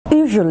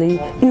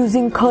Usually,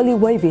 using curly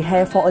wavy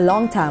hair for a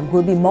long time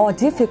will be more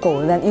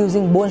difficult than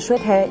using bone straight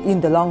hair in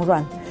the long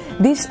run.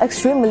 This is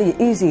extremely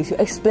easy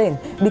to explain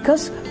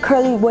because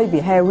curly wavy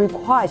hair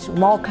requires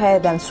more care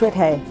than straight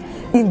hair.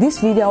 In this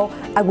video,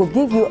 I will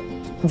give you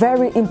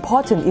very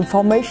important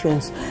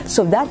information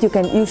so that you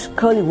can use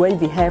curly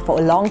wavy hair for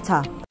a long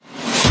time.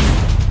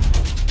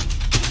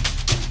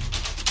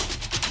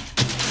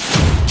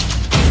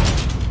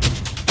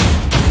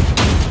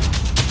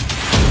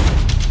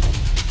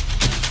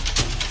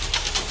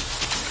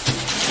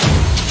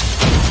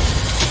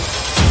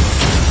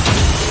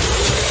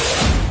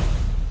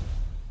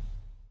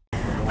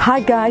 Hi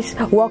guys,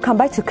 welcome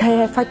back to K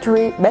Hair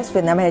Factory, Best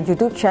Vietnam Hair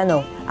YouTube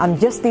channel. I'm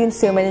Justin,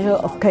 Sales Manager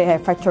of K Hair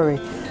Factory.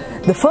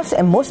 The first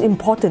and most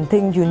important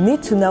thing you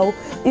need to know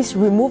is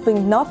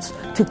removing knots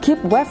to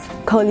keep weft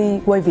curly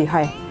wavy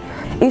hair.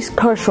 It's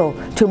crucial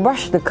to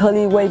brush the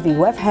curly wavy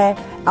weft hair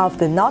out of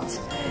the knots.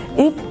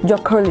 If your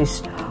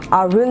curlies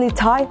are really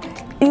tight,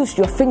 use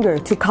your finger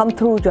to comb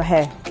through your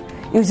hair.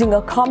 Using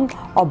a comb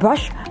or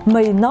brush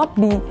may not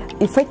be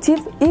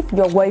effective if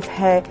your wave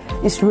hair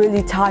is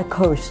really tight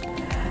curls.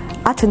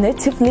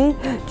 Alternatively,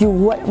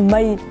 you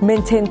may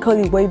maintain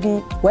curly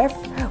wavy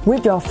weft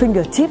with your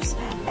fingertips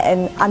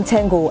and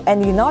untangle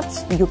any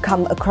knots you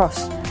come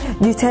across.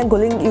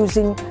 Detangling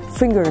using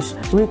fingers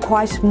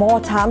requires more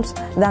time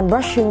than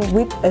brushing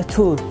with a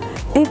tool.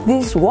 If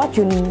this is what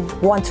you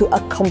want to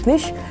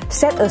accomplish,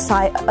 set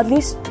aside at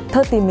least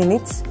 30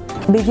 minutes.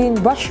 Begin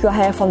brush your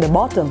hair from the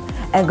bottom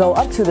and go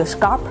up to the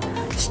scalp.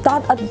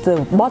 Start at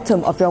the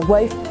bottom of your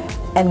wave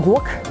and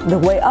work the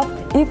way up.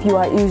 If you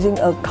are using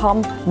a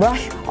comb,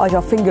 brush or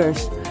your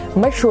fingers,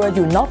 make sure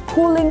you're not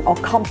pulling or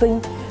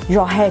combing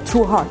your hair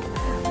too hard.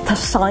 The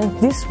sign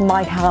this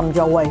might harm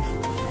your wave.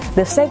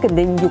 The second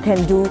thing you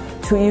can do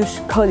to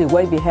use curly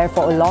wavy hair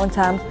for a long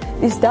time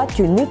is that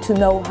you need to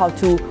know how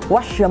to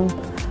wash them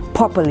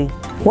properly.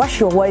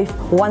 Wash your wave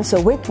once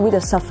a week with a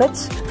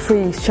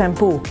sulfate-free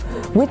shampoo.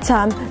 With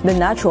time, the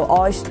natural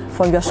oils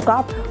from your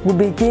scalp will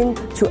begin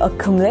to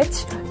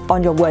accumulate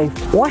on your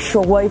wave. Wash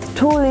your wave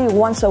thoroughly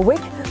once a week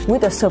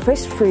with a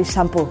surface-free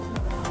shampoo.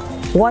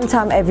 One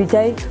time every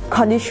day,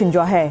 condition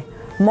your hair.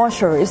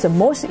 Moisture is the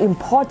most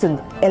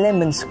important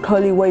element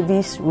curly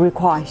wavies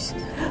requires.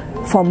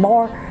 For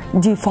more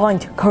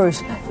defined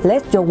curls,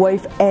 let your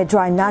wave air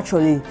dry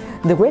naturally.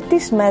 The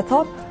greatest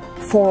method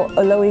for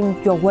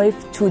allowing your wave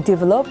to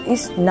develop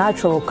its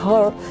natural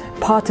curl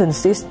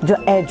patterns is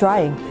air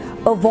drying.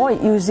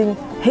 Avoid using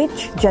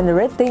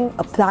heat-generating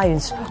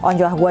appliances on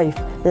your wave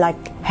like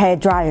hair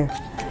dryer.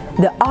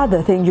 The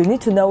other thing you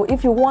need to know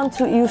if you want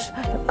to use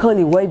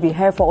curly wavy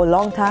hair for a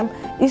long time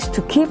is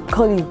to keep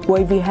curly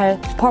wavy hair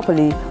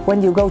properly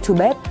when you go to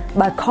bed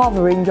by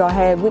covering your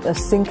hair with a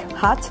silk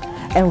hat,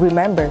 and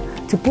remember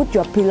to put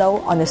your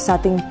pillow on a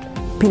satin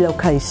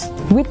pillowcase.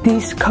 With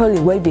these curly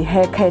wavy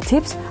hair care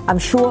tips, I'm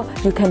sure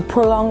you can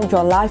prolong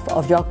your life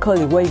of your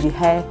curly wavy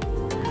hair.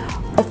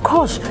 Of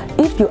course,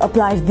 if you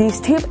apply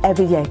these tips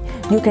every day,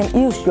 you can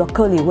use your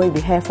curly wavy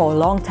hair for a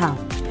long time.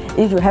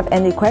 If you have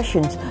any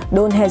questions,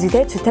 don't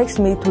hesitate to text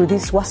me through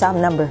this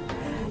WhatsApp number.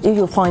 If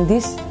you find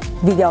this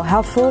video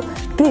helpful,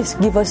 please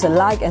give us a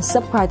like and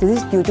subscribe to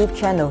this YouTube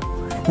channel.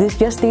 This is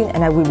Justin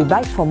and I will be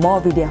back for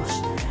more videos.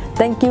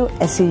 Thank you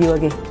and see you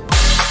again.